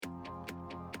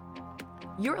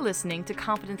You're listening to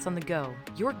Confidence on the Go,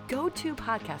 your go-to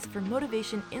podcast for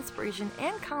motivation, inspiration,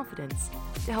 and confidence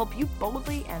to help you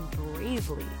boldly and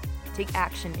bravely take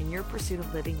action in your pursuit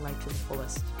of living life to the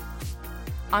fullest.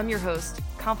 I'm your host,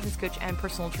 confidence coach and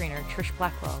personal trainer, Trish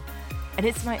Blackwell, and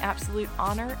it's my absolute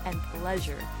honor and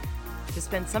pleasure to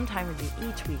spend some time with you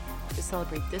each week to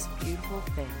celebrate this beautiful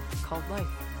thing called life.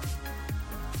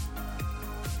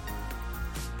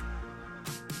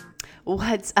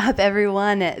 What's up,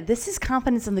 everyone? This is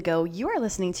Confidence on the Go. You are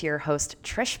listening to your host,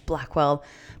 Trish Blackwell,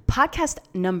 podcast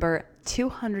number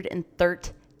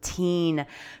 213.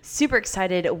 Super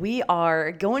excited. We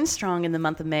are going strong in the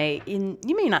month of May. You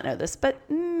may not know this, but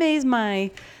May is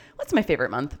what's my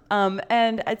favorite month?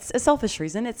 And it's a selfish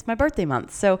reason. It's my birthday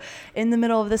month. So in the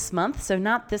middle of this month, so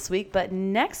not this week, but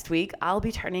next week, I'll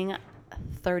be turning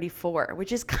 34,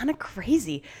 which is kind of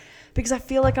crazy, because I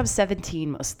feel like I'm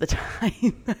 17 most of the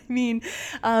time.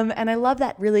 And I love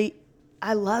that really.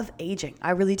 I love aging.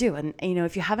 I really do. And,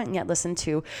 if you haven't yet listened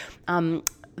to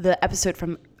the episode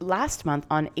from last month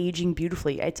on aging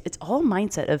beautifully, it's all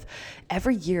mindset of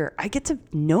every year I get to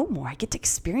know more. I get to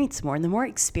experience more. And the more I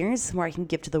experience, the more I can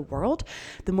give to the world,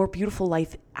 the more beautiful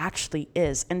life actually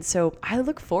is. And so I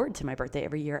look forward to my birthday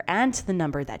every year and to the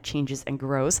number that changes and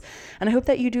grows. And I hope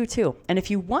that you do too. And if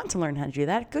you want to learn how to do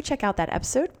that, go check out that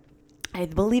episode. I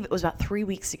believe it was about 3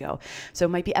 weeks ago. So it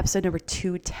might be episode number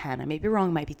 210. I may be wrong,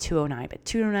 it might be 209, but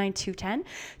 209, 210.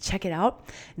 Check it out.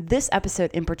 This episode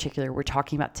in particular we're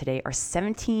talking about today are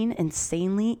 17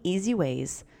 insanely easy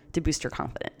ways to boost your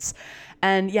confidence.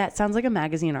 And yeah, it sounds like a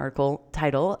magazine article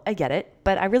title. I get it.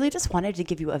 But I really just wanted to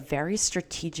give you a very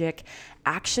strategic,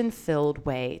 action-filled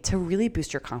way to really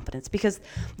boost your confidence, because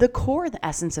the core, the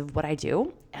essence of what I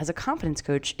do as a confidence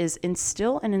coach is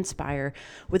instill and inspire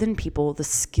within people the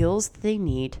skills they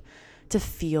need to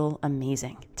feel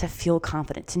amazing, to feel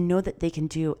confident, to know that they can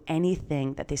do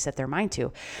anything that they set their mind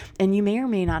to. And you may or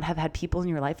may not have had people in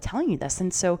your life telling you this.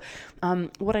 And so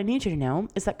what I need you to know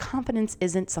is that confidence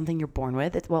isn't something you're born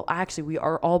with. Actually, we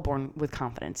are all born with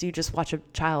confidence. You just watch a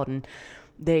child and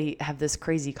they have this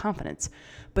crazy confidence,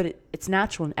 but it's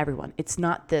natural in everyone. It's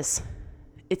not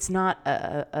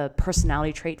a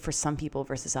personality trait for some people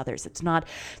versus others. It's not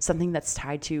something that's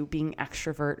tied to being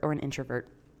extrovert or an introvert.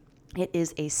 It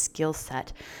is a skill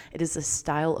set. It is a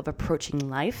style of approaching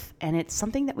life, and it's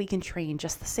something that we can train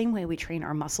just the same way we train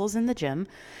our muscles in the gym,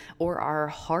 or our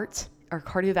heart, our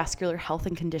cardiovascular health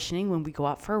and conditioning when we go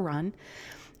out for a run,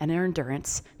 and our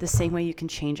endurance, the same way you can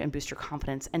change and boost your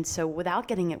confidence. And so without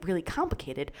getting it really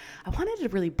complicated, I wanted to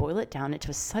really boil it down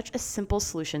into such a simple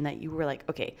solution that you were like,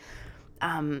 okay,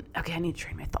 I need to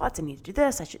train my thoughts. I need to do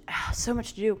this. So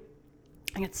much to do.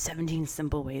 I got 17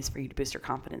 simple ways for you to boost your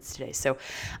confidence today. So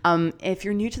if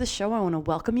you're new to the show, I want to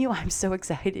welcome you. I'm so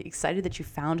excited that you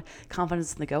found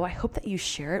Confidence on the Go. I hope that you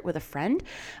share it with a friend.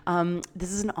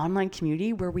 This is an online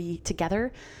community where we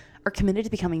together are committed to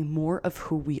becoming more of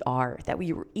who we are, that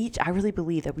I really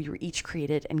believe that we were each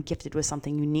created and gifted with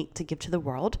something unique to give to the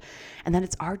world, and that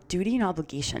it's our duty and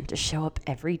obligation to show up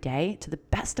every day to the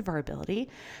best of our ability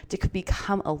to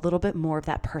become a little bit more of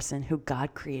that person who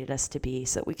God created us to be,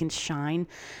 so that we can shine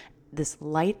this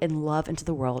light and love into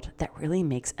the world that really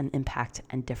makes an impact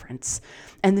and difference.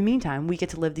 And in the meantime, we get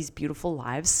to live these beautiful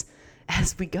lives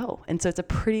as we go. And so it's a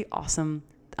pretty awesome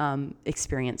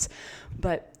experience.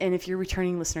 And if you're a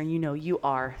returning listener, you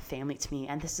are family to me.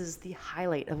 And this is the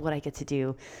highlight of what I get to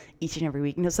do each and every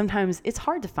week. Sometimes it's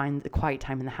hard to find the quiet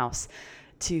time in the house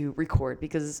to record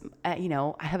because, I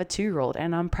have a 2-year-old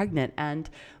and I'm pregnant, and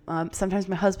sometimes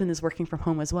my husband is working from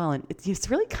home as well. And it's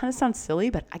really kind of sounds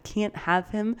silly, but I can't have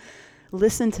him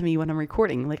listen to me when I'm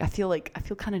recording. Like I feel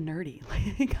kind of nerdy.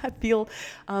 Like I feel,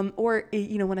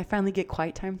 when I finally get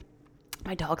quiet time,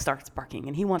 my dog starts barking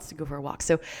and he wants to go for a walk.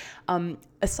 So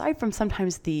aside from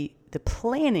sometimes the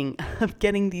planning of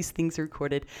getting these things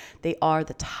recorded, they are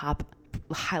the top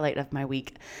highlight of my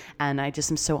week. And I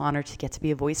just am so honored to get to be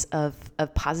a voice of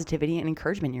positivity and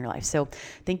encouragement in your life. So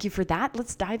thank you for that.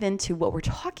 Let's dive into what we're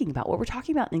talking about. What we're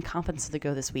talking about in Confidence on the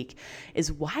Go this week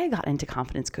is why I got into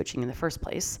confidence coaching in the first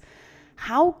place,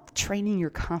 how training your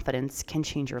confidence can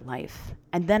change your life.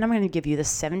 And then I'm going to give you the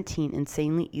 17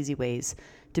 insanely easy ways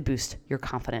to boost your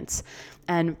confidence.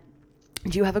 And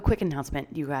do you have a quick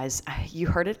announcement, you guys? You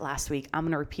heard it last week. I'm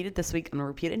going to repeat it this week. I'm going to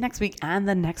repeat it next week and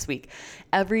then next week.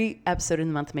 Every episode in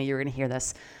the month of May, you're going to hear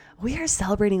this. We are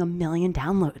celebrating 1 million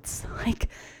downloads.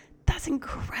 That's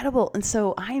incredible. And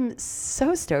so I'm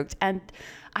so stoked. And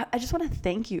I just want to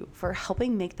thank you for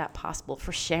helping make that possible,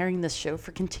 for sharing this show,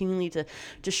 for continually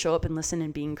to show up and listen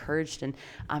and be encouraged, and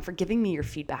for giving me your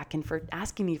feedback and for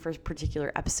asking me for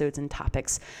particular episodes and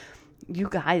topics. You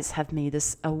guys have made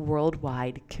this a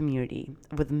worldwide community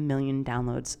with 1 million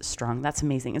downloads strong. That's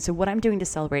amazing. And so what I'm doing to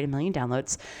celebrate 1 million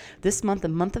downloads this month, the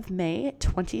month of May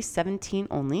 2017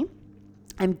 only,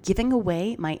 I'm giving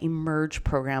away my Emerge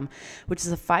program, which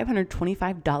is a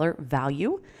 $525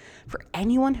 value for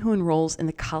anyone who enrolls in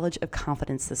the College of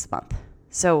Confidence this month.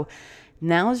 So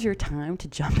now's your time to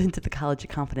jump into the College of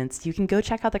Confidence. You can go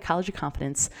check out the College of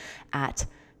Confidence at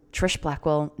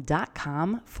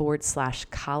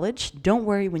trishblackwell.com/college. Don't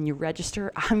worry, when you register,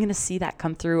 I'm going to see that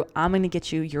come through. I'm going to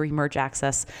get you your Emerge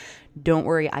access. Don't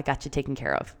worry, I got you taken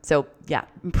care of. So yeah,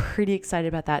 I'm pretty excited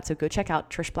about that. So go check out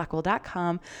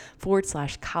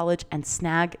trishblackwell.com/college and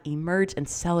snag Emerge and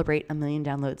celebrate 1 million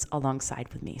downloads alongside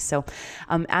with me. So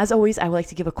as always, I would like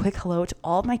to give a quick hello to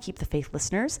all of my Keep the Faith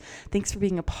listeners. Thanks for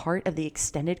being a part of the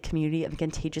extended community of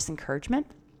Contagious Encouragement.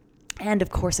 And of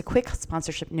course, a quick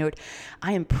sponsorship note.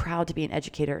 I am proud to be an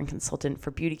educator and consultant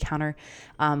for Beauty Counter.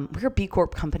 We're a B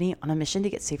Corp company on a mission to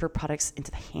get safer products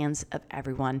into the hands of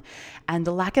everyone. And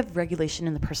the lack of regulation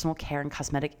in the personal care and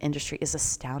cosmetic industry is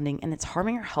astounding, and it's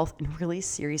harming our health in really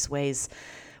serious ways.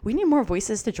 We need more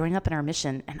voices to join up in our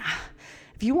mission. And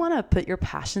if you want to put your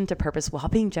passion to purpose while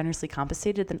being generously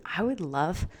compensated, then I would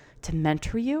love to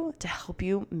mentor you to help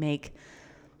you make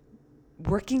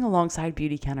working alongside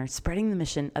Beauty Counter, spreading the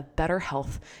mission of better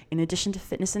health in addition to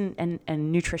fitness and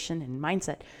nutrition and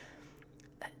mindset,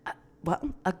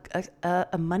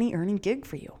 a money earning gig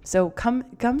for you. So come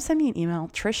send me an email,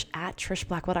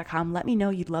 trish@trishblackwell.com. Let me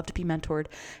know you'd love to be mentored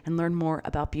and learn more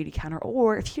about Beauty Counter.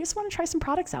 Or if you just want to try some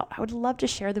products out, I would love to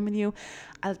share them with you.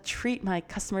 I treat my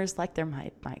customers like they're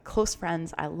my close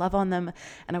friends. I love on them,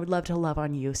 and I would love to love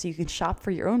on you. So you can shop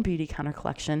for your own Beauty Counter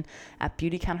collection at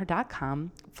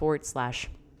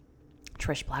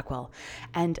beautycounter.com/Trish Blackwell.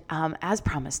 And as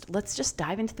promised, let's just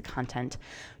dive into the content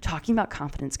talking about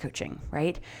confidence coaching,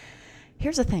 right?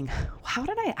 Here's the thing. How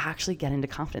did I actually get into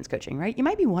confidence coaching, right? You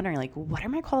might be wondering, like, what are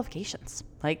my qualifications?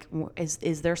 Like,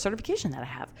 is there a certification that I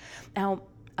have? Now,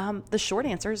 the short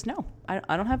answer is no.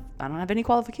 I don't have any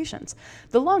qualifications.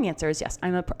 The long answer is yes.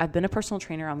 I've been a personal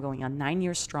trainer. I'm going on 9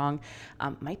 years strong.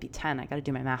 Might be 10. I got to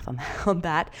do my math on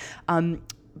that. And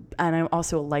I'm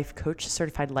also a life coach,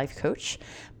 certified life coach.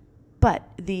 But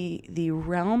the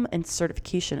realm and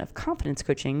certification of confidence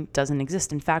coaching doesn't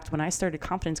exist. In fact, when I started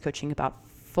confidence coaching about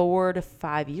 4 to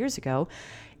 5 years ago,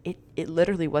 it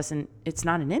literally wasn't, it's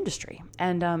not an industry.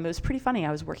 And it was pretty funny.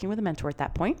 I was working with a mentor at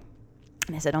that point,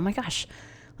 and I said, oh my gosh,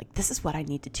 like, this is what I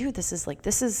need to do. This is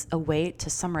a way to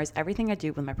summarize everything I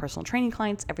do with my personal training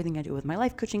clients, everything I do with my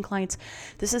life coaching clients.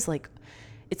 This is like,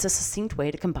 it's a succinct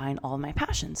way to combine all of my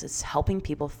passions. It's helping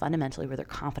people fundamentally with their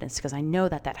confidence, because I know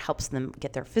that helps them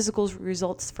get their physical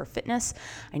results for fitness.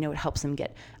 I know it helps them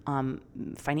get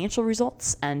financial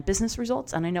results and business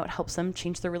results. And I know it helps them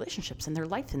change their relationships and their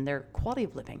life and their quality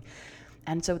of living.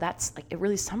 And so that's like, it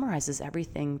really summarizes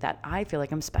everything that I feel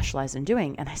like I'm specialized in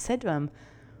doing. And I said to him,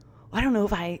 well, I don't know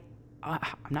if I'm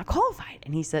not qualified.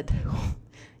 And he said,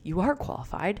 you are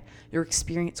qualified. Your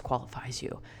experience qualifies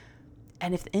you.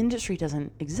 And if the industry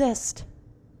doesn't exist,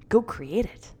 go create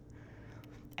it.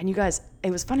 And you guys,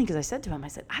 it was funny because I said to him, I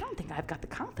said, I don't think I've got the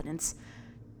confidence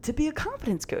to be a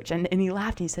confidence coach. And he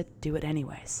laughed and he said, do it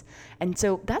anyways. And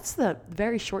so that's the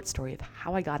very short story of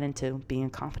how I got into being a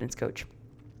confidence coach.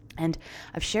 And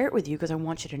I've shared it with you because I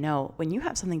want you to know, when you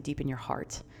have something deep in your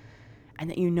heart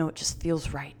and that you know it just feels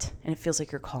right and it feels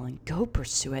like you're calling, go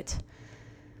pursue it.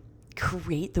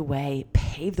 Create the way,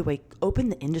 pave the way, open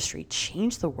the industry,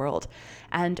 change the world.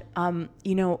 And,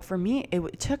 for me,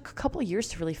 it took a couple of years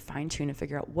to really fine tune and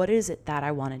figure out what is it that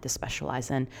I wanted to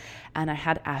specialize in. And I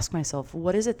had to ask myself,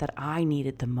 what is it that I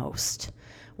needed the most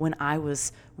when I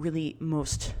was really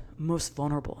most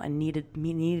vulnerable and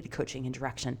needed coaching and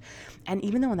direction. And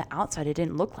even though on the outside, it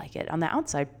didn't look like it, on the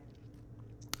outside,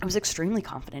 I was extremely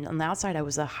confident. On the outside, I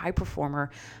was a high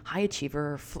performer, high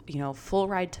achiever, full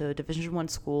ride to Division I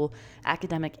school,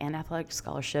 academic and athletic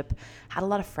scholarship, had a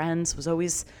lot of friends, was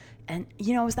always, and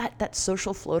I was that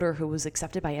social floater who was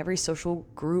accepted by every social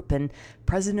group and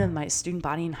president of my student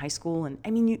body in high school. And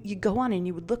I mean, you go on and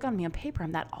you would look on me on paper,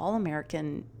 I'm that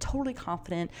all-American, totally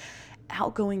confident,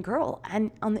 outgoing girl.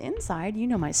 And on the inside, you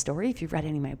know my story, if you've read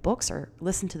any of my books or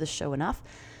listened to the show enough,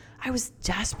 I was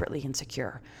desperately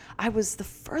insecure. I was the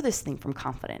furthest thing from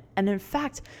confident. And in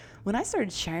fact, when I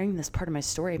started sharing this part of my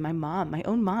story, my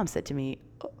own mom said to me,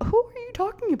 who are you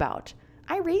talking about?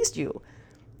 I raised you.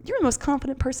 You're the most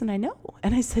confident person I know.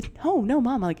 And I said, no,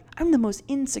 Mom, I'm the most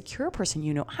insecure person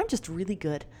you know. I'm just really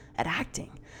good at acting.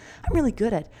 I'm really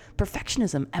good at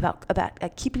perfectionism,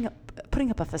 about keeping up, putting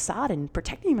up a facade and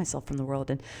protecting myself from the world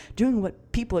and doing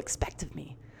what people expect of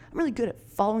me. I'm really good at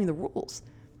following the rules.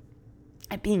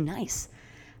 at being nice.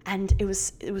 And it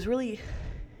was really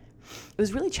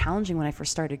challenging when I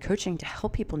first started coaching to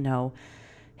help people know,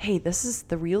 hey, this is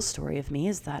the real story of me,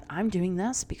 is that I'm doing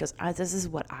this because this is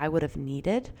what I would have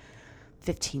needed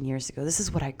 15 years ago. This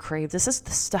is what I craved. This is the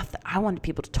stuff that I wanted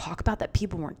people to talk about that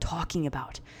people weren't talking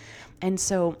about. And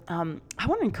so I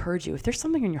want to encourage you, if there's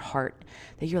something in your heart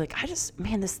that you're like,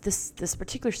 this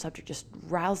particular subject just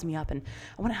riles me up and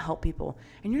I want to help people,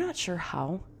 and you're not sure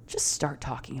how, just start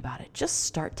talking about it. Just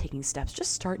start taking steps.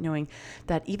 Just start knowing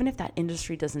that even if that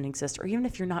industry doesn't exist, or even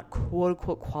if you're not quote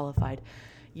unquote qualified,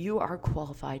 you are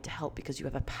qualified to help because you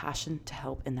have a passion to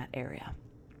help in that area.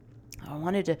 I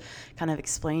wanted to kind of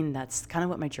explain that's kind of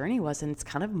what my journey was, and it's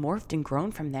kind of morphed and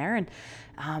grown from there.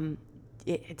 And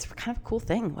it's kind of a cool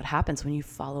thing what happens when you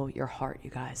follow your heart, you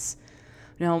guys.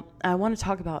 Now, I want to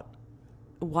talk about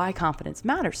why confidence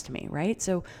matters to me, right?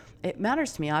 So it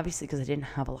matters to me, obviously, because I didn't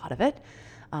have a lot of it.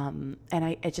 And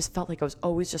I just felt like I was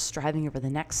always just striving over the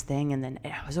next thing. And then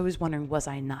I was always wondering, was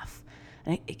I enough?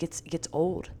 And it gets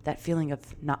old, that feeling of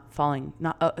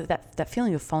that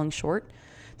feeling of falling short,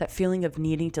 that feeling of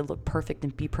needing to look perfect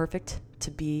and be perfect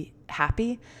to be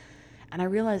happy. And I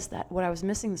realized that what I was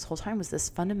missing this whole time was this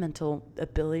fundamental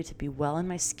ability to be well in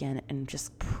my skin and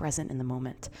just present in the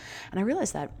moment. And I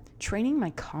realized that training my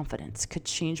confidence could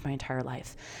change my entire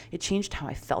life. It changed how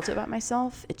I felt about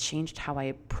myself. It changed how I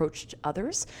approached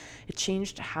others. It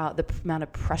changed how the amount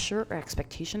of pressure or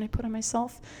expectation I put on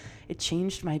myself. It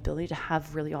changed my ability to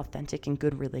have really authentic and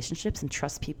good relationships and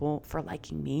trust people for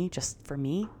liking me, just for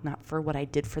me, not for what I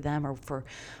did for them or for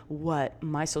what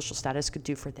my social status could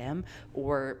do for them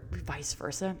or vice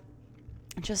versa.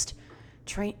 Just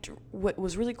what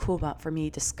was really cool for me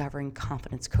discovering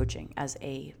confidence coaching as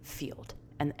a field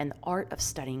and the art of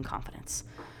studying confidence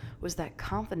was that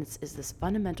confidence is this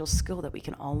fundamental skill that we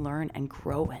can all learn and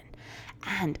grow in.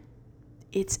 And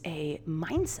it's a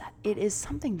mindset. It is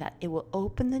something that it will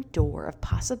open the door of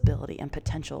possibility and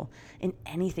potential in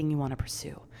anything you want to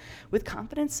pursue. With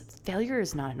confidence, failure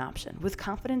is not an option. With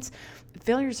confidence,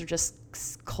 failures are just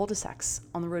cul-de-sacs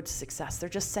on the road to success. They're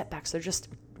just setbacks. They're just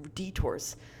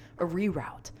detours, a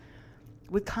reroute.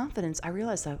 With confidence, I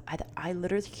realized that I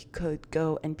literally could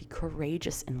go and be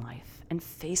courageous in life and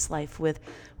face life with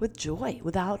joy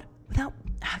without,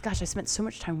 I spent so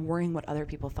much time worrying what other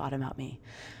people thought about me,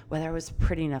 whether I was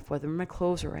pretty enough, whether my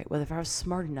clothes were right, whether if I was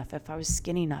smart enough, if I was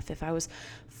skinny enough, if I was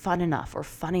fun enough or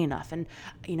funny enough. And,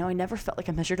 I never felt like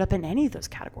I measured up in any of those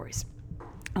categories.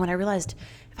 And when I realized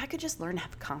if I could just learn to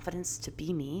have confidence to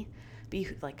be me, be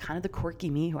like kind of the quirky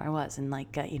me who I was, and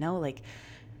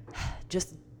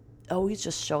just always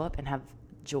just show up and have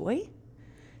joy,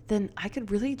 then I could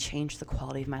really change the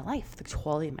quality of my life, the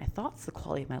quality of my thoughts, the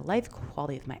quality of my life, the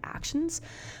quality of my actions.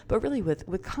 But really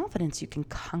with confidence, you can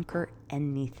conquer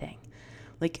anything.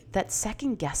 Like that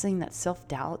second guessing, that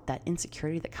self-doubt, that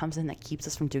insecurity that comes in that keeps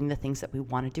us from doing the things that we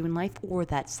want to do in life, or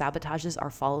that sabotages our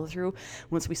follow through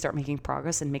once we start making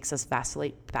progress and makes us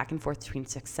vacillate back and forth between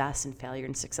success and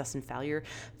failure,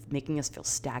 making us feel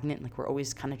stagnant, like we're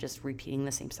always kind of just repeating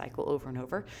the same cycle over and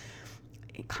over.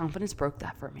 Confidence broke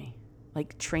that for me.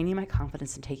 Like training my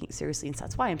confidence and taking it seriously. And so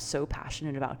that's why I'm so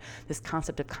passionate about this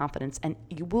concept of confidence. And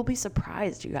you will be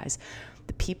surprised, you guys,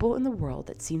 the people in the world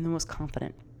that seem the most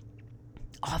confident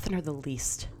often are the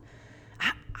least.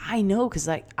 I know, because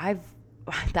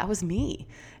that was me,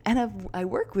 and I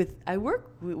work with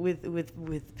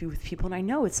people, and I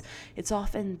know it's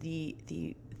often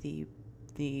the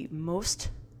most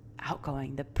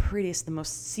outgoing, the prettiest, the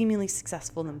most seemingly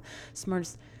successful, the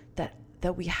smartest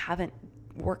that we haven't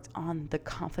worked on the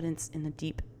confidence in the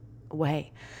deep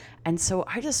way. And so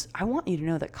I want you to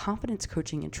know that confidence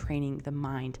coaching and training the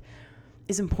mind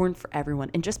is important for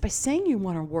everyone. And just by saying you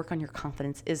want to work on your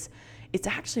confidence it's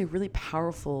actually a really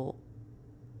powerful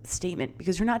statement,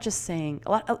 because you're not just saying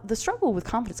the struggle with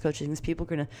confidence coaching is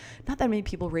not that many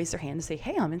people raise their hand and say,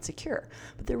 hey, I'm insecure.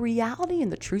 But the reality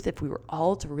and the truth, if we were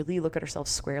all to really look at ourselves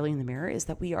squarely in the mirror, is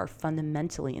that we are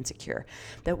fundamentally insecure,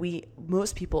 that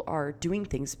most people are doing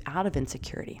things out of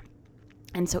insecurity.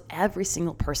 And so every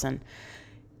single person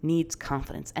needs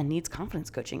confidence and needs confidence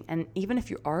coaching. And even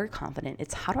if you are confident,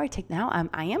 it's how do I take now?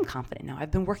 I am confident now. I've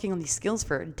been working on these skills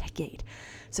for a decade.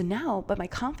 So now, but my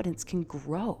confidence can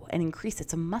grow and increase.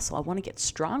 It's a muscle. I want to get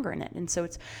stronger in it. And so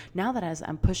it's now that as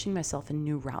I'm pushing myself in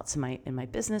new routes in my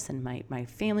business and my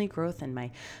family growth and my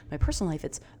personal life,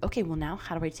 it's okay, well now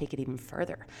how do I take it even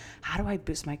further? How do I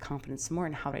boost my confidence more,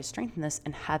 and how do I strengthen this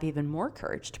and have even more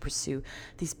courage to pursue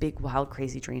these big, wild,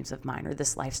 crazy dreams of mine, or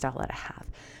this lifestyle that I have?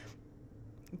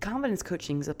 Confidence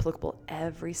coaching is applicable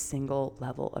every single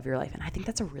level of your life. And I think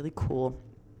that's a really cool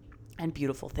and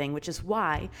beautiful thing, which is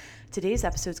why today's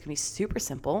episode is going to be super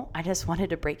simple. I just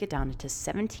wanted to break it down into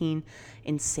 17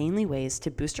 insanely ways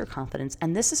to boost your confidence.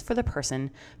 And this is for the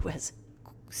person who has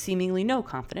seemingly no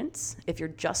confidence, if you're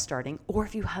just starting, or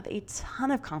if you have a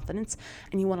ton of confidence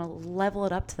and you want to level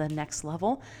it up to the next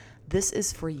level. This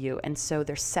is for you. And so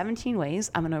there's 17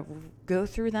 ways. I'm going to go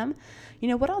through them. You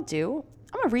know what I'll do?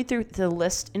 I'm going to read through the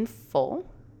list in full.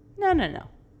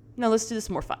 No, let's do this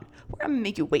more fun. We're going to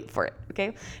make you wait for it,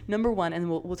 okay? Number one, and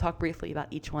we'll talk briefly about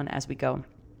each one as we go.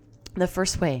 The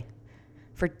first way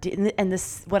and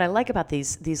this, what I like about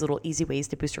these little easy ways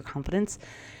to boost your confidence,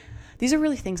 these are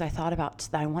really things I thought about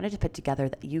that I wanted to put together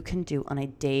that you can do on a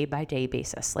day-by-day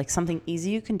basis, like something easy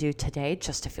you can do today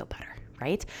just to feel better,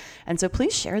 right? And so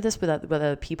please share this with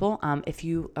other people. If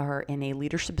you are in a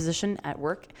leadership position at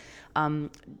work,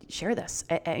 share this.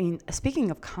 I mean,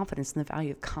 speaking of confidence and the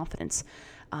value of confidence,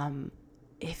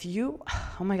 if you,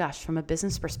 oh my gosh, from a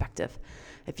business perspective,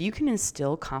 if you can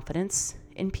instill confidence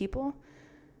in people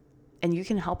and you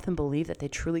can help them believe that they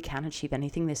truly can achieve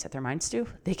anything they set their minds to,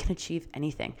 they can achieve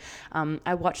anything.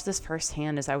 I watched this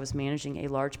firsthand as I was managing a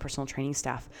large personal training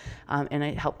staff,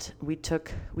 and we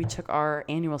took our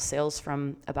annual sales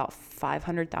from about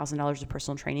 $500,000 of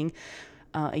personal training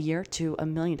a year to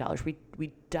 $1 million.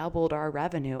 We doubled our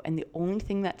revenue, and the only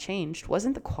thing that changed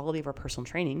wasn't the quality of our personal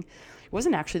training. It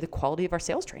wasn't actually the quality of our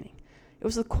sales training. It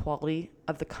was the quality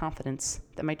of the confidence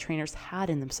that my trainers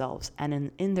had in themselves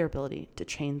and in their ability to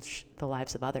change the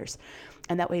lives of others.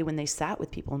 And that way, when they sat with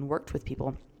people and worked with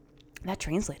people, that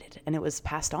translated and it was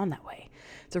passed on that way.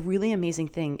 It's a really amazing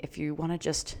thing. If you want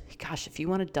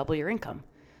to double your income,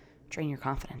 train your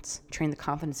confidence, train the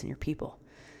confidence in your people.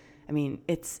 I mean,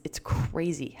 it's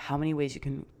crazy how many ways you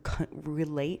can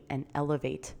relate and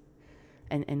elevate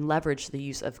and leverage the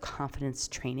use of confidence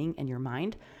training in your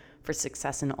mind for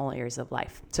success in all areas of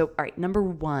life. So, all right, the number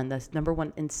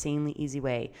one insanely easy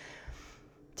way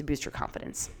to boost your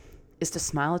confidence is to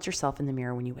smile at yourself in the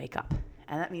mirror when you wake up.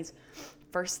 And that means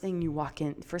first thing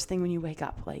when you wake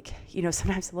up, like, you know,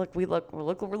 sometimes we look a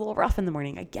little rough in the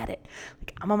morning. I get it.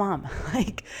 Like, I'm a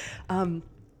mom.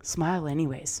 Smile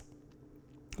anyways.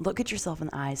 Look at yourself in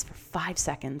the eyes for 5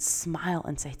 seconds, smile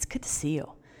and say, it's good to see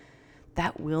you.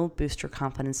 That will boost your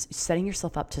confidence. Setting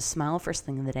yourself up to smile first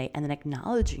thing in the day and then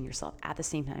acknowledging yourself at the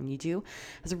same time you do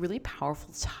has a really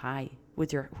powerful tie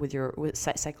with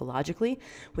psychologically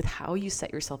with how you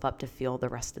set yourself up to feel the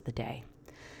rest of the day.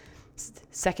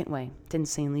 Second way to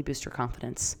insanely boost your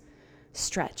confidence,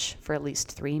 stretch for at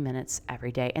least 3 minutes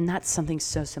every day. And that's something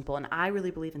so simple. And I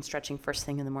really believe in stretching first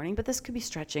thing in the morning, but this could be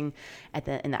stretching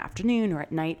in the afternoon or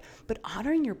at night, but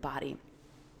honoring your body.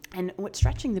 And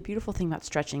the beautiful thing about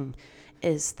stretching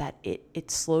is that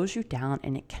it slows you down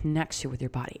and it connects you with your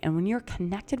body. And when you're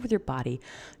connected with your body,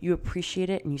 you appreciate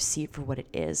it and you see it for what it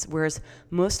is. Whereas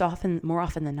more often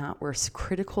than not, we're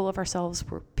critical of ourselves,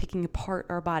 we're picking apart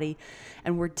our body,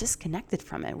 and we're disconnected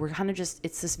from it. We're kind of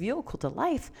it's this vehicle to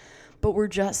life, but we're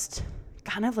just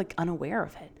kind of like unaware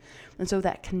of it. And so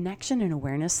that connection and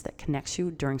awareness that connects you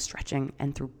during stretching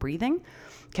and through breathing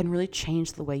can really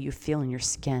change the way you feel in your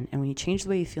skin. And when you change the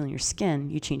way you feel in your skin,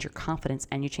 you change your confidence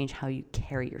and you change how you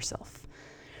carry yourself.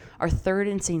 Our third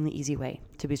insanely easy way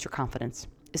to boost your confidence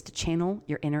is to channel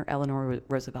your inner Eleanor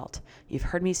Roosevelt. You've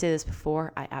heard me say this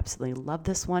before. I absolutely love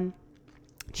this one.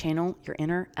 Channel your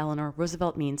inner Eleanor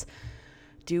Roosevelt means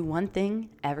do one thing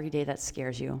every day that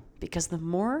scares you, because the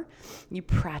more you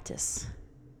practice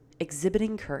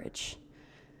exhibiting courage,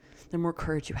 the more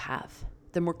courage you have.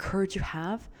 The more courage you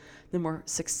have, the more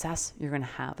success you're going to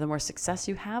have. The more success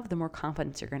you have, the more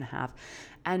confidence you're going to have.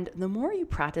 And the more you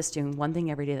practice doing one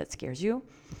thing every day that scares you,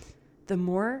 the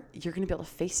more you're going to be able to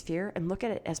face fear and look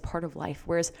at it as part of life.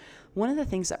 Whereas one of the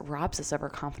things that robs us of our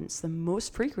confidence the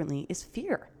most frequently is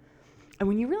fear. And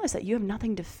when you realize that you have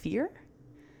nothing to fear,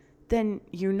 then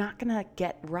you're not going to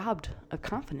get robbed of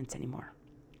confidence anymore.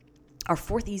 Our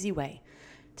fourth easy way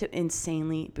to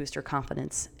insanely boost your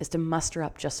confidence is to muster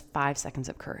up just 5 seconds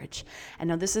of courage. And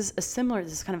now this is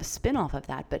kind of a spin-off of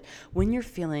that, but when you're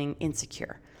feeling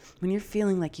insecure, when you're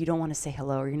feeling like you don't want to say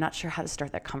hello, or you're not sure how to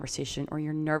start that conversation, or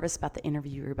you're nervous about the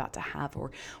interview you're about to have,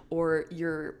 or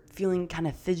you're feeling kind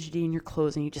of fidgety in your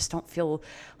clothes and you just don't feel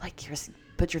like you're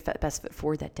put your best foot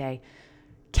forward that day,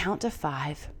 count to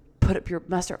 5,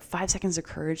 muster up 5 seconds of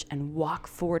courage and walk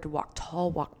forward, walk tall,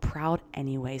 walk proud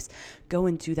anyways. Go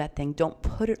and do that thing. Don't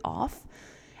put it off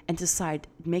and decide,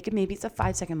 maybe it's a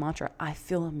 5-second mantra. I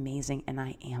feel amazing and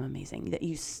I am amazing. That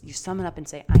you sum it up and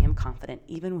say, I am confident,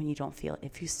 even when you don't feel it.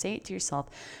 If you say it to yourself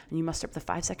and you muster up the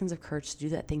 5 seconds of courage to do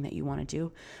that thing that you want to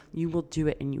do, you will do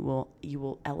it and you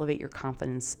will elevate your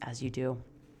confidence as you do.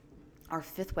 Our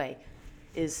fifth way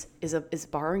is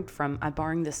I'm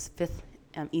borrowing this fifth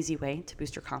easy way to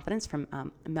boost your confidence from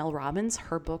Mel Robbins,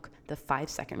 her book, The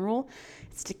 5-Second Rule.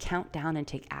 It's to count down and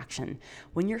take action.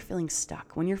 When you're feeling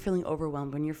stuck, when you're feeling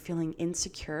overwhelmed, when you're feeling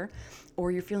insecure,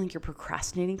 or you're feeling you're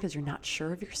procrastinating because you're not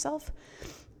sure of yourself,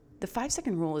 the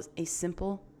 5-second rule is a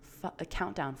simple a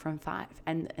countdown from 5.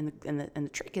 And the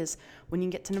trick is when you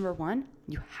get to number 1,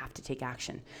 you have to take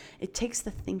action. It takes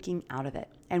the thinking out of it.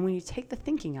 And when you take the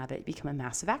thinking out of it, you become a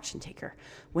massive action taker.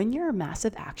 When you're a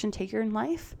massive action taker in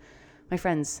life, my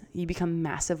friends, you become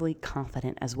massively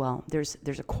confident as well. There's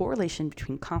a correlation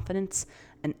between confidence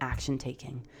and action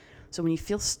taking. So when you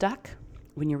feel stuck,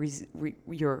 when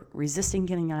you're resisting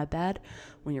getting out of bed,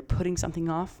 when you're putting something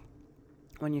off,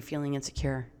 when you're feeling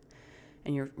insecure,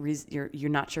 and you're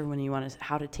not sure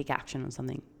how to take action on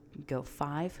something, go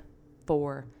 5,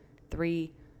 4,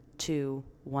 3, 2,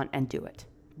 1, and do it.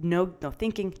 No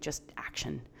thinking, just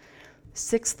action.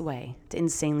 6th way to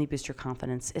insanely boost your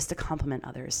confidence is to compliment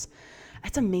others.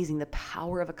 It's amazing, the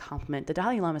power of a compliment. The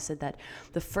Dalai Lama said that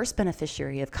the first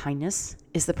beneficiary of kindness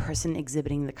is the person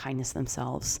exhibiting the kindness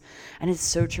themselves. And it's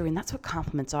so true. And that's what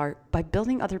compliments are. By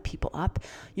building other people up,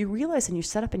 you realize and you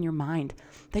set up in your mind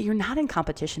that you're not in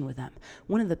competition with them.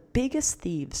 One of the biggest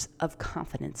thieves of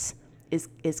confidence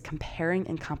is comparing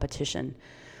and competition.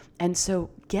 And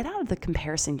so get out of the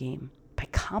comparison game by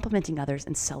complimenting others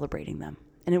and celebrating them.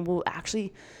 And it will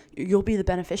you'll be the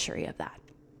beneficiary of that.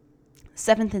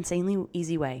 7th insanely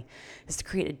easy way is to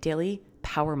create a daily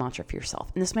power mantra for yourself.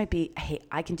 And this might be, hey,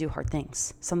 I can do hard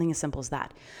things. Something as simple as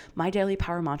that. My daily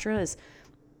power mantra is,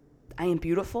 I am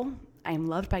beautiful. I am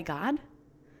loved by God.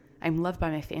 I'm loved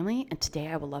by my family. And today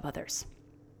I will love others.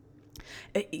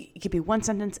 It could be 1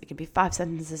 sentence. It could be 5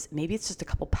 sentences. Maybe it's just a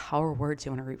couple power words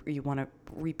you want to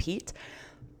repeat.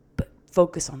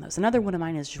 Focus on those. Another one of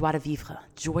mine is joie de vivre,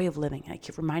 joy of living. I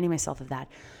keep reminding myself of that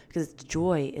because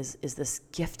joy is this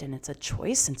gift and it's a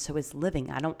choice, and so is living.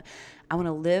 I want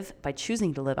to live by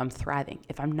choosing to live. I'm thriving.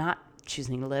 If I'm not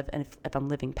choosing to live, and if I'm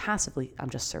living passively, I'm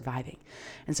just surviving.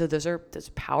 And so those are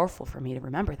powerful for me to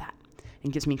remember that,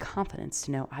 and gives me confidence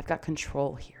to know I've got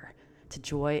control here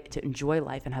to enjoy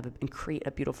life and create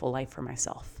a beautiful life for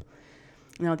myself.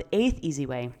 Now, the 8th easy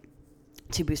way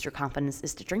to boost your confidence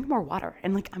is to drink more water.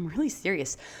 And I'm really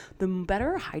serious. The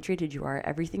better hydrated you are,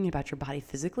 everything about your body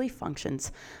physically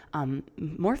functions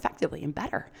more effectively and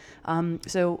better.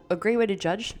 So a great way to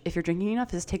judge if you're drinking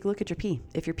enough is take a look at your pee.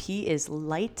 If your pee is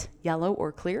light yellow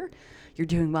or clear, you're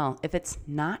doing well. If it's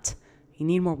not, you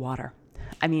need more water.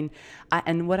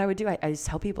 And what I would do, I just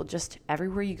tell people, just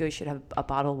everywhere you go, you should have a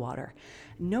bottle of water.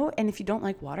 And if you don't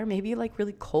like water, maybe you like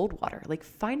really cold water.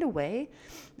 Find a way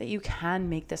that you can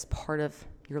make this part of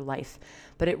your life.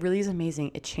 But it really is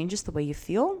amazing. It changes the way you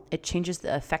feel. It changes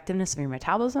the effectiveness of your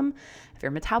metabolism. If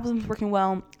your metabolism is working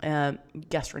well,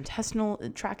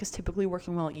 gastrointestinal tract is typically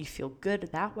working well. You feel good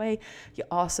that way. You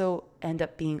also end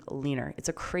up being leaner. It's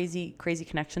a crazy, crazy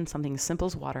connection. Something as simple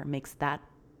as water makes that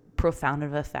profound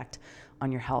of an effect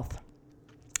on your health.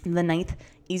 And the 9th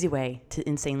easy way to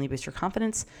insanely boost your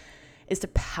confidence is to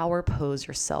power pose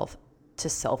yourself to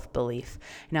self-belief.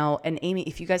 Now, and Amy,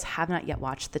 if you guys have not yet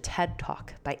watched the TED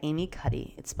Talk by Amy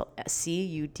Cuddy, it's spelled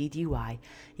Cuddy,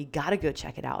 you got to go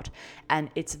check it out. And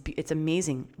it's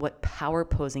amazing what power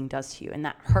posing does to you. And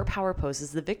that her power pose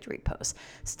is the victory pose,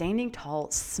 standing tall,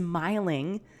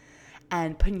 smiling,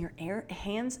 and putting your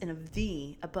hands in a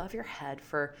V above your head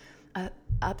for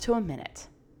up to a minute.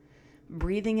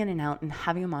 Breathing in and out and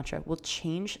having a mantra will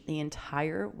change the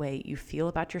entire way you feel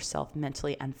about yourself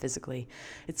mentally and physically.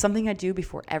 It's something I do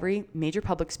before every major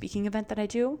public speaking event that I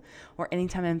do, or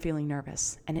anytime I'm feeling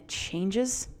nervous. And it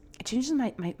changes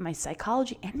my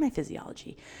psychology and my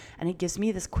physiology. And it gives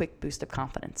me this quick boost of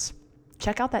confidence.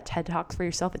 Check out that TED Talk for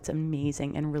yourself. It's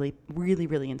amazing and really, really,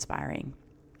 really inspiring.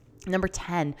 Number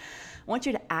 10, I want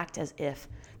you to act as if.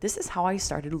 This is how I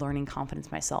started learning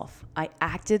confidence myself. I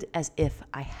acted as if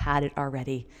I had it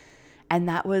already. And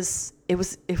I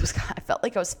felt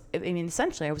like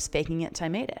essentially I was faking it until I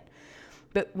made it.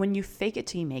 But when you fake it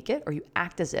till you make it, or you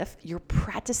act as if, you're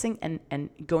practicing and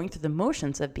going through the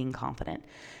motions of being confident.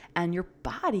 And your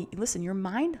body, listen, your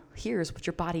mind hears what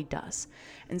your body does.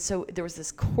 And so there was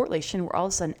this correlation where all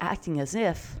of a sudden acting as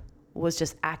if was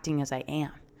just acting as I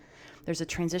am. There's a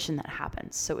transition that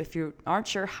happens. So if you aren't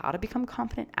sure how to become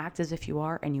confident, act as if you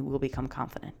are, and you will become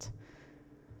confident.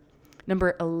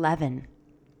 Number 11.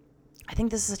 I think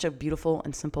this is such a beautiful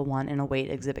and simple one in a way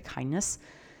to exhibit kindness.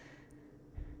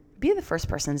 Be the first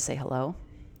person to say hello.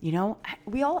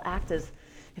 We all act as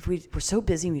if we're so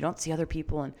busy and we don't see other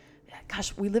people. And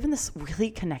gosh, we live in this really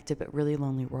connected but really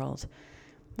lonely world.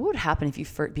 What would happen if you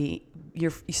start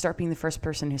being the first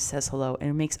person who says hello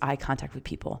and makes eye contact with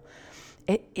people?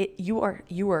 You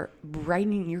are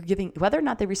brightening, you're giving, whether or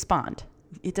not they respond,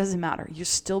 it doesn't matter. You're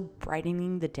still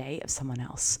brightening the day of someone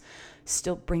else,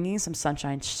 still bringing some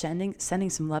sunshine, sending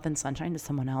some love and sunshine to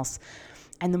someone else.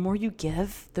 And the more you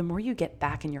give, the more you get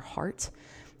back in your heart.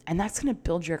 And that's going to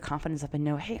build your confidence up and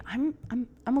know, hey, I'm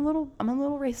a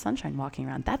little ray of sunshine walking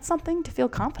around. That's something to feel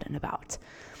confident about.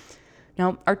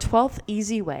 Now, our 12th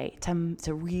easy way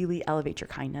to really elevate your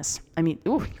kindness.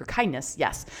 Your kindness,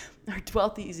 yes. Our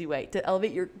 12th easy way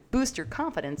to boost your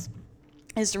confidence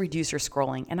is to reduce your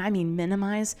scrolling. And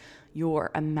minimize your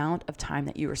amount of time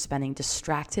that you are spending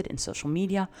distracted in social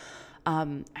media.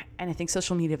 And I think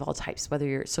social media of all types, whether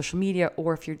you're social media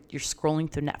or if you're scrolling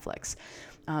through Netflix.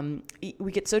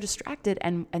 We get so distracted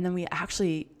and then we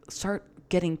actually start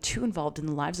getting too involved in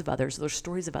the lives of others, the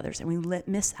stories of others, and we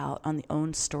miss out on the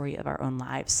own story of our own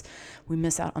lives. We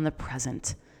miss out on the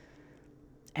present.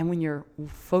 And when you're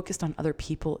focused on other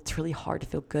people, it's really hard to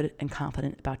feel good and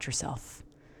confident about yourself.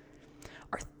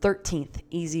 Our 13th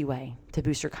easy way to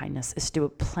boost your kindness is to do a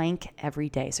plank every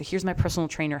day. So here's my personal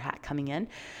trainer hat coming in.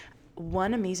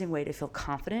 One amazing way to feel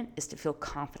confident is to feel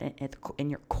confident in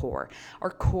your core.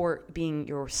 Our core being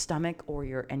your stomach or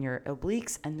your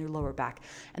obliques and your lower back.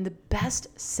 And the best,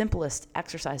 simplest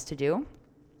exercise to do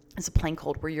is a plank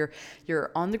hold, where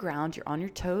you're on the ground, you're on your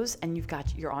toes, and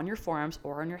you're on your forearms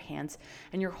or on your hands,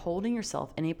 and you're holding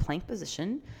yourself in a plank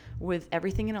position with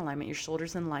everything in alignment, your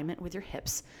shoulders in alignment with your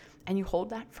hips. And you hold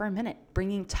that for a minute,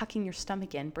 tucking your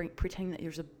stomach in, pretending that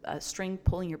there's a string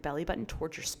pulling your belly button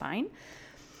towards your spine.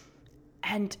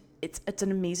 And it's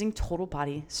an amazing total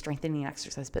body strengthening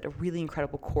exercise, but a really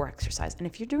incredible core exercise. And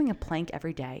if you're doing a plank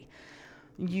every day,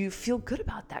 you feel good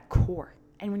about that core.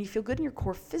 And when you feel good in your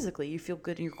core physically, you feel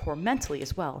good in your core mentally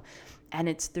as well. And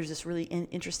there's this really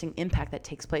interesting impact that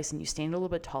takes place, and you stand a little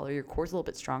bit taller, your core's a little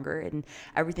bit stronger, and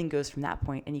everything goes from that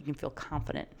point, and you can feel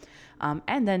confident.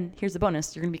 And then here's the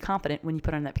bonus: you're going to be confident when you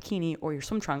put on that bikini or your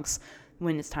swim trunks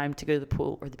when it's time to go to the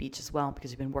pool or the beach as well,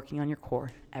 because you've been working on your core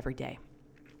every day.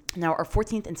 Now, our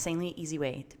 14th insanely easy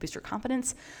way to boost your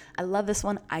confidence, I love this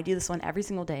one, I do this one every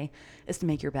single day, is to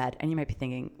make your bed. And you might be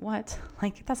thinking, what?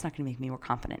 That's not going to make me more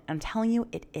confident. I'm telling you,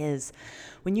 it is.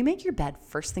 When you make your bed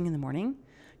first thing in the morning,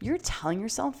 you're telling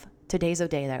yourself, today's a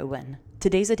day that I win.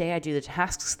 Today's a day I do the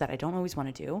tasks that I don't always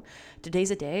want to do.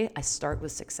 Today's a day I start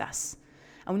with success.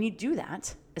 And when you do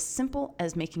that, as simple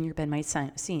as making your bed might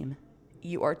seem,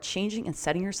 you are changing and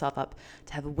setting yourself up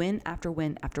to have win after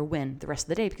win after win the rest of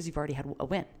the day, because you've already had a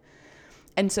win.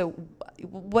 And so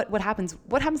what happens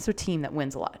to a team that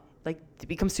wins a lot? They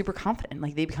become super confident,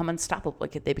 they become unstoppable,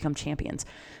 they become champions.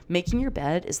 Making your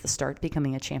bed is the start to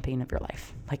becoming a champion of your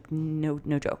life. No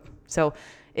joke. So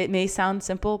it may sound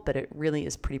simple, but it really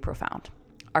is pretty profound.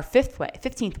 Our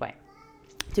 15th way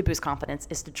to boost confidence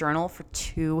is to journal for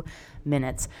 2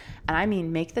 minutes.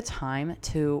 And make the time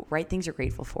to write things you're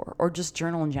grateful for, or just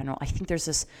journal in general. I think there's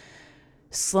this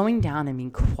slowing down and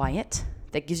being quiet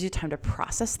that gives you time to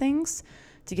process things,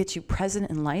 to get you present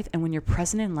in life. And when you're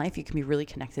present in life, you can be really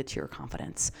connected to your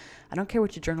confidence. I don't care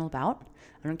what you journal about.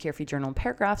 I don't care if you journal in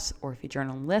paragraphs, or if you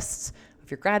journal in lists, if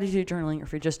you're gratitude journaling, or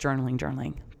if you're just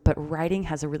journaling. But writing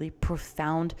has a really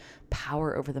profound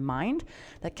power over the mind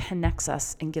that connects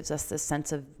us and gives us this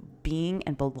sense of being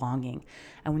and belonging.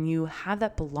 And when you have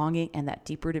that belonging and that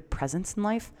deep-rooted presence in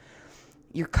life,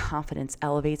 your confidence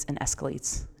elevates and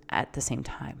escalates at the same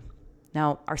time.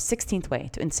 Now, our 16th way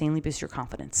to insanely boost your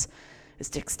confidence is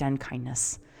to extend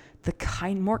kindness. The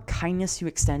more kindness you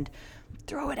extend,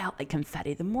 throw it out like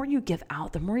confetti. The more you give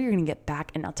out, the more you're going to get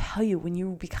back. And I'll tell you, when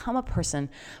you become a person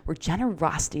where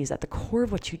generosity is at the core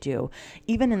of what you do,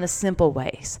 even in the simple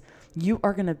ways, you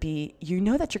are going to be,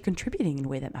 that you're contributing in a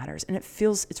way that matters. And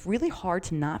it's really hard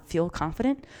to not feel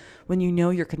confident when you know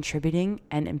you're contributing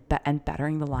and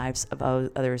bettering the lives of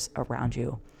others around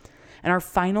you. And our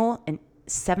final and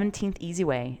 17th easy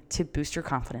way to boost your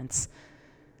confidence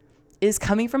is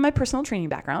coming from my personal training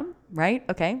background, right?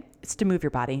 Okay. It's to move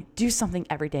your body. Do something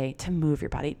every day to move your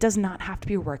body. It does not have to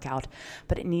be a workout,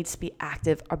 but it needs to be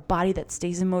active. A body that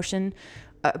stays in motion,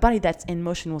 a body that's in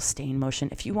motion will stay in motion.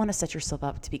 If you want to set yourself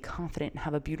up to be confident and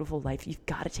have a beautiful life, you've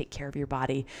got to take care of your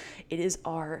body. It's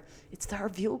our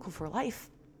vehicle for life.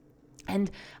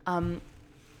 And,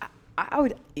 I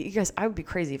would be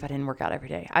crazy if I didn't work out every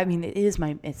day. It's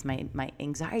my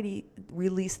anxiety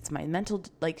release. It's my mental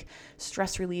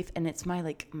stress relief, and it's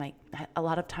a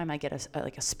lot of time I get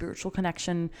a spiritual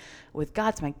connection with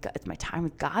God. It's my time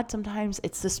with God. Sometimes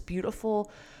it's this beautiful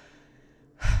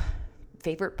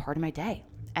favorite part of my day.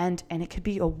 And it could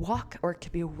be a walk or it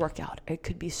could be a workout. It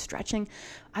could be stretching.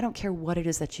 I don't care what it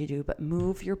is that you do, but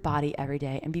move your body every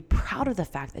day and be proud of the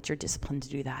fact that you're disciplined to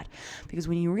do that. Because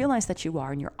when you realize that you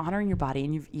are and you're honoring your body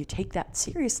and you take that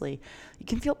seriously, you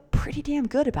can feel pretty damn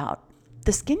good about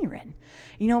the skin you're in.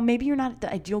 Maybe you're not at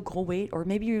the ideal goal weight, or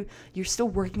maybe you're still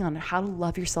working on how to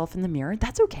love yourself in the mirror.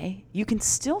 That's okay. You can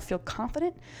still feel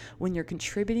confident when you're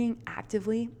contributing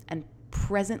actively and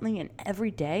presently and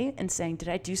every day and saying, did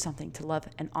I do something to love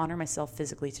and honor myself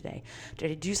physically today?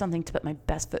 Did I do something to put my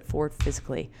best foot forward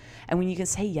physically? And when you can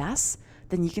say yes,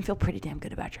 then you can feel pretty damn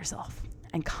good about yourself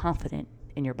and confident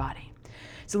in your body.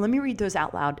 So let me read those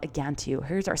out loud again to you.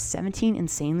 Here's our 17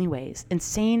 insanely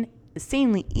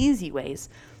easy ways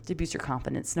to boost your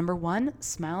confidence. Number 1,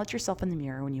 smile at yourself in the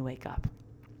mirror when you wake up.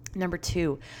 Number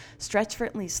 2, stretch for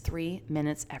at least 3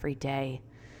 minutes every day.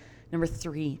 Number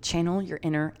 3, channel your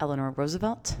inner Eleanor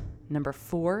Roosevelt. Number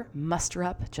 4, muster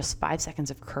up just 5 seconds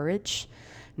of courage.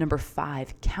 Number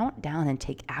 5, count down and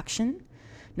take action.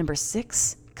 Number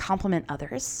 6, compliment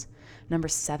others. Number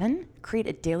 7, create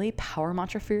a daily power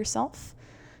mantra for yourself.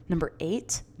 Number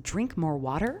 8, drink more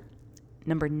water.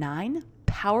 Number 9,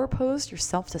 power pose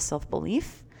yourself to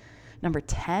self-belief. Number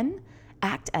 10,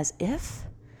 act as if.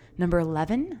 Number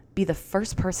 11, be the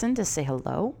first person to say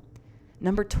hello.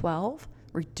 Number 12,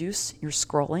 reduce your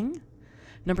scrolling.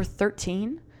 Number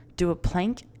 13, do a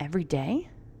plank every day.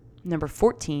 Number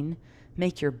 14,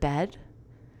 make your bed.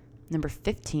 Number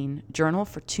 15, journal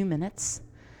for 2 minutes.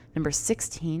 Number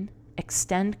 16,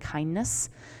 extend kindness.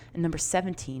 And number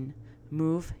 17,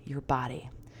 move your body.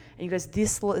 And you guys,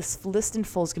 this list in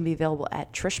full is going to be available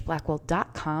at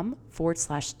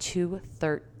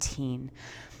trishblackwell.com/213.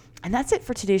 And that's it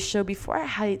for today's show. Before I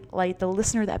highlight the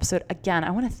listener of the episode, again,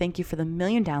 I want to thank you for the 1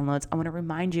 million downloads. I want to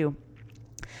remind you,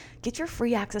 get your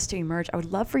free access to Emerge. I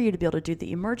would love for you to be able to do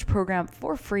the Emerge program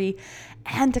for free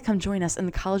and to come join us in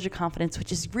the College of Confidence,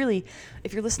 which is really,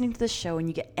 if you're listening to this show and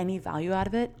you get any value out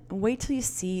of it, wait till you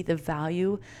see the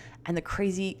value and the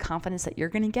crazy confidence that you're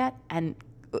going to get and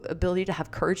ability to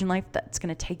have courage in life that's going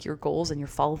to take your goals and your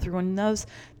follow through on those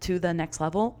to the next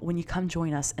level when you come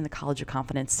join us in the College of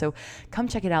Confidence. So come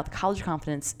check it out. The College of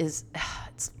Confidence is,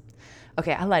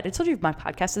 okay, I lied. I told you my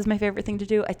podcast is my favorite thing to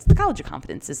do. It's the College of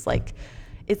Confidence is like,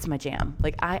 it's my jam.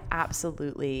 Like, I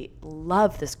absolutely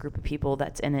love this group of people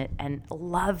that's in it and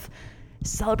love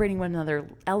celebrating one another,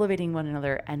 elevating one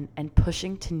another, and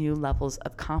pushing to new levels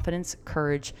of confidence,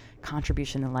 courage,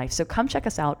 contribution in life. So come check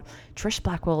us out,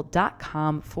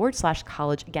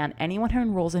 trishblackwell.com/college. Again, anyone who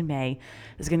enrolls in May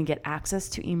is going to get access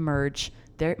to Emerge,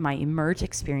 my Emerge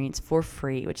experience for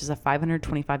free, which is a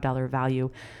 $525 value.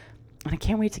 And I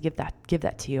can't wait to give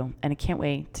that to you. And I can't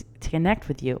wait to connect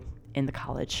with you in the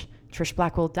college.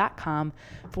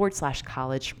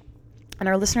 trishblackwell.com/college. And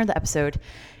our listener of the episode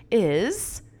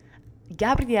is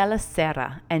Gabriela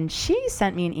Serra, and she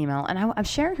sent me an email, and I'm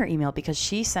sharing her email because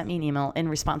she sent me an email in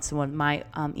response to one of my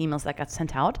emails that got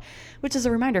sent out, which is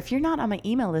a reminder, if you're not on my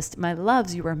email list, my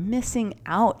loves, you are missing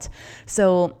out.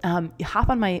 So you hop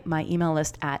on my email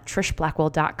list at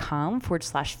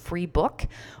trishblackwell.com/free book,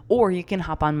 or you can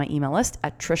hop on my email list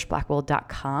at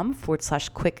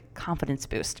trishblackwell.com/quick confidence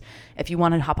boost. If you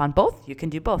want to hop on both, you can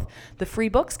do both. The free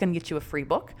book's going to get you a free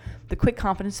book. The quick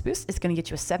confidence boost is going to get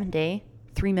you a 7-day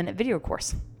 3-minute video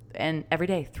course, and every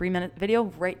day 3-minute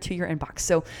video right to your inbox.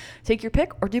 So take your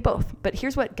pick or do both. But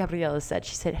here's what Gabriela said.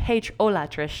 She said, "Hey, hola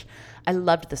Trish, I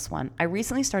loved this one. I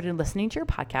recently started listening to your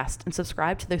podcast and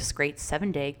subscribed to this great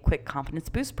 7-day quick confidence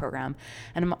boost program,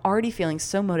 and I'm already feeling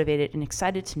so motivated and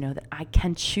excited to know that I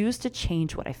can choose to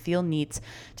change what I feel needs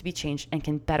to be changed and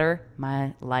can better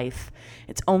my life.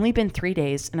 It's only been 3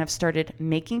 days, and I've started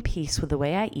making peace with the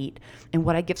way I eat and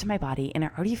what I give to my body, and I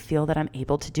already feel that I'm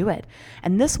able to do it.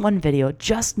 And this one video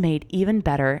just made even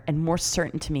better and more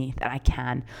certain to me that I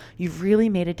can. You've really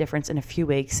made a difference in a few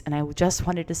weeks, and I just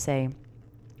wanted to say,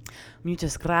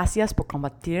 muchas gracias por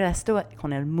compartir esto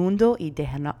con el mundo y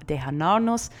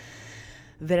dejarnos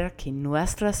ver que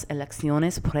nuestras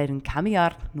elecciones pueden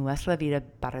cambiar nuestra vida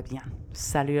para bien.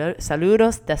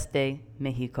 Saludos desde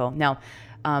Mexico." Now,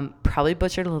 probably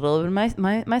butchered a little bit of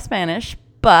my Spanish,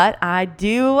 but I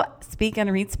do speak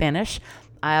and read Spanish.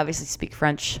 I obviously speak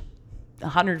French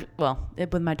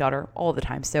with my daughter all the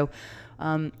time. So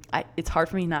it's hard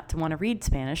for me not to want to read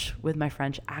Spanish with my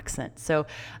French accent. So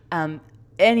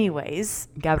anyways,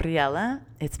 Gabriela,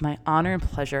 it's my honor and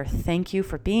pleasure. Thank you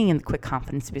for being in the Quick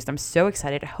Confidence Boost. I'm so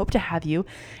excited. I hope to have you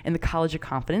in the College of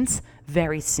Confidence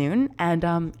very soon. And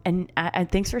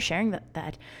thanks for sharing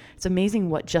that. It's amazing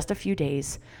what just a few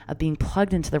days of being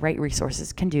plugged into the right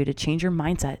resources can do to change your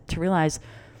mindset, to realize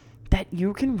that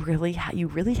you can really, you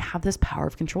really have this power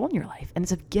of control in your life. And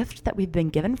it's a gift that we've been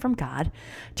given from God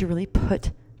to really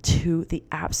put to the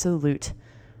absolute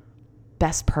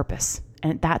best purpose.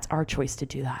 And that's our choice to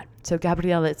do that. So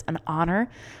Gabriela, it's an honor.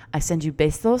 I send you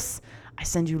besos, I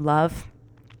send you love,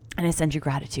 and I send you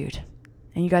gratitude.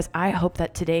 And you guys, I hope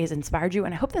that today has inspired you.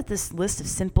 And I hope that this list of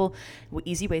simple,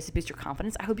 easy ways to boost your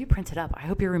confidence, I hope you print it up. I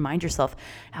hope you remind yourself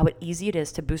how easy it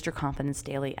is to boost your confidence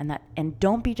daily, and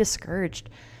don't be discouraged.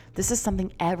 This is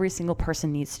something every single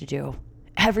person needs to do.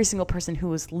 Every single person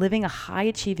who is living a high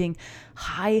achieving,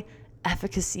 high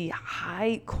efficacy,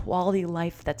 high quality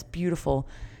life that's beautiful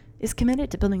is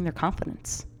committed to building their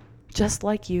confidence. Just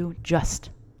like you, just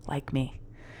like me.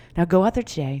 Now go out there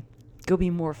today, go be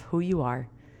more of who you are.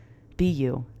 Be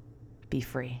you, be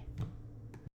free.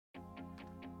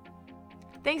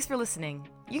 Thanks for listening.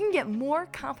 You can get more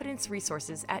confidence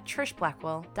resources at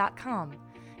trishblackwell.com.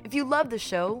 If you love the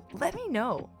show, let me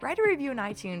know. Write a review in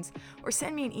iTunes or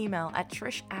send me an email at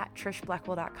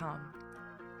trish@trishblackwell.com.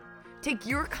 Take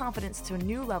your confidence to a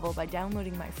new level by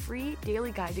downloading my free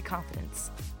daily guide to confidence,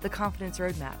 the Confidence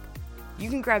Roadmap. You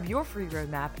can grab your free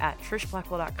roadmap at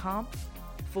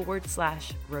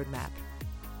trishblackwell.com/roadmap.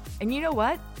 And you know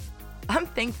what? I'm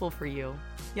thankful for you.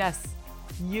 Yes,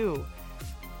 you.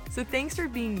 So thanks for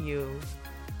being you.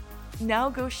 Now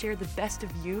go share the best of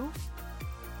you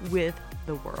with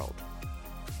the world.